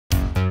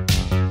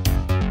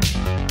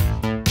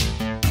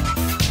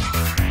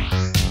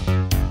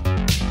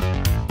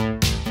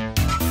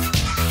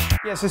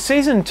Yeah, so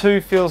season 2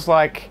 feels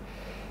like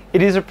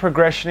it is a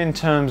progression in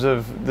terms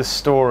of the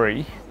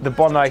story. The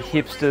Bondi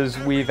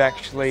hipsters, we've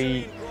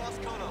actually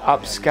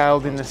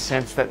upscaled in the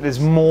sense that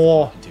there's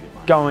more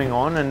going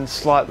on and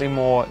slightly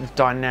more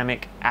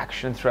dynamic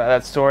action throughout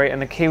that story.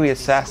 And the Kiwi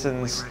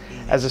Assassins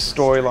as a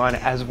storyline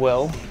as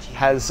well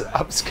has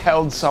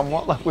upscaled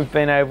somewhat. Like, we've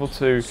been able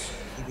to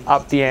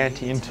up the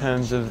ante in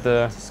terms of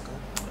the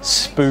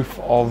spoof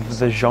of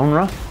the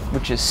genre,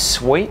 which is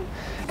sweet.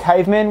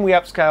 Cavemen, we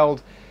upscaled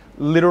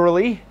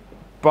literally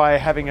by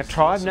having a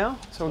tribe now.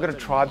 So we've got a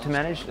tribe to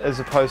manage as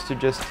opposed to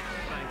just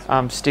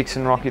Styx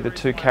and Rocky, the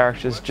two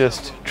characters,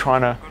 just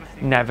trying to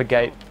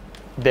navigate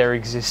their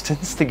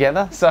existence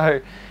together.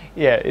 So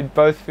yeah, it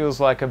both feels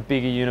like a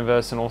bigger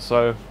universe and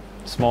also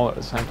smaller at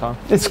the same time.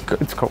 It's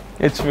cool.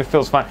 It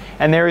feels fun.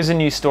 And there is a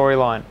new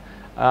storyline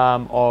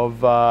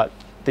of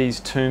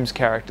these Tombs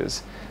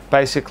characters.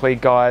 Basically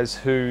guys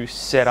who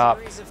set up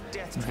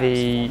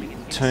the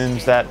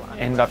tombs that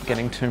end up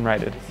getting tomb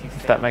raided,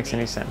 if that makes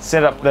any sense.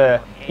 Set up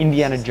the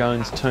Indiana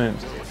Jones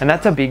tombs. And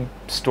that's a big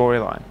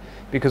storyline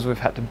because we've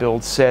had to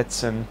build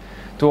sets and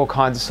do all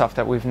kinds of stuff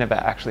that we've never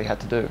actually had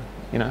to do,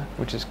 you know,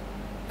 which is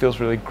feels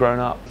really grown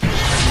up.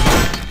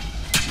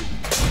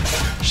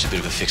 Just a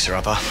bit of a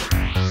fixer-upper.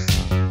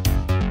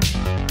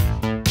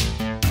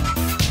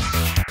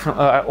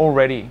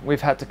 Already,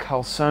 we've had to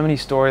cull so many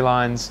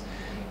storylines,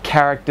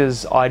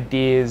 characters,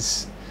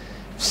 ideas.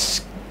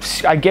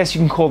 I guess you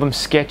can call them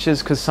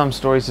sketches because some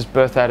stories just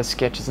birth out of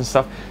sketches and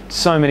stuff.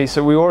 So many,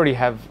 so we already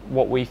have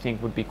what we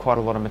think would be quite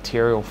a lot of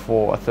material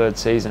for a third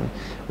season.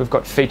 We've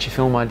got feature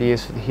film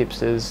ideas for the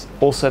hipsters,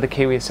 also the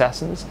Kiwi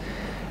Assassins.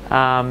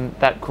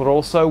 That could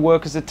also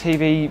work as a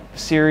TV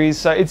series.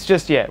 So it's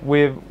just, yeah,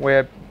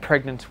 we're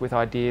pregnant with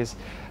ideas.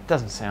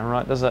 Doesn't sound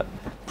right, does it?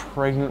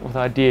 Pregnant with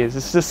ideas.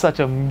 It's just such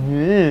a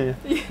meh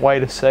way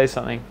to say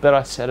something, but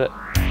I said it.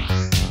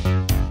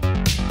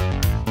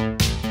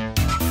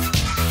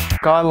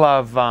 I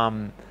love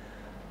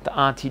the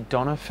Auntie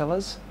Donna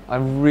fellas. I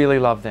really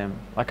love them.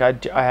 Like I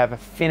have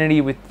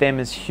affinity with them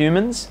as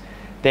humans,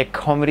 their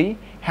comedy,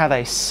 how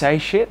they say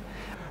shit.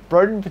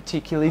 Broden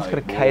particularly, he's got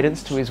a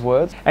cadence to his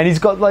words, and he's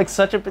got like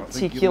such a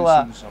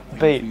particular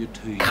beat.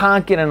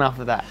 Can't get enough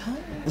of that.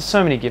 There's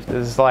so many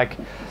gifters, like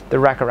the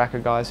Raka Raka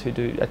guys who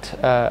do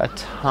a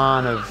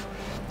ton of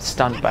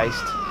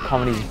stunt-based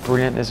comedy. Is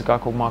brilliant. There's a guy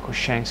called Michael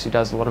Shanks who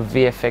does a lot of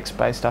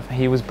VFX-based stuff.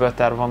 He was birthed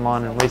out of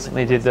online and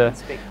recently did the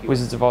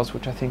Wizards of Oz,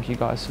 which I think you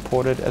guys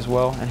supported as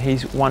well, and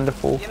he's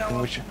wonderful,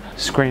 which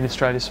Screen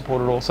Australia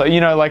supported also.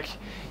 You know, like,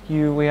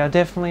 we are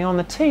definitely on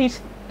the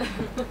teat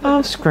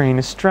of Screen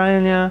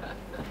Australia.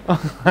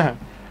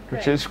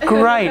 Which is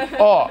great.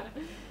 Oh,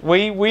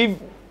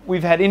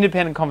 we've had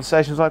independent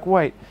conversations like,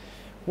 wait,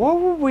 what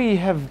would we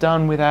have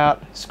done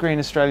without Screen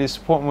Australia's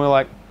support? And we're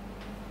like,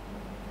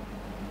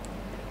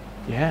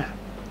 yeah,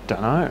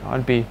 don't know.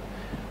 I'd be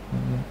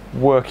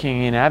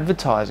working in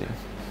advertising.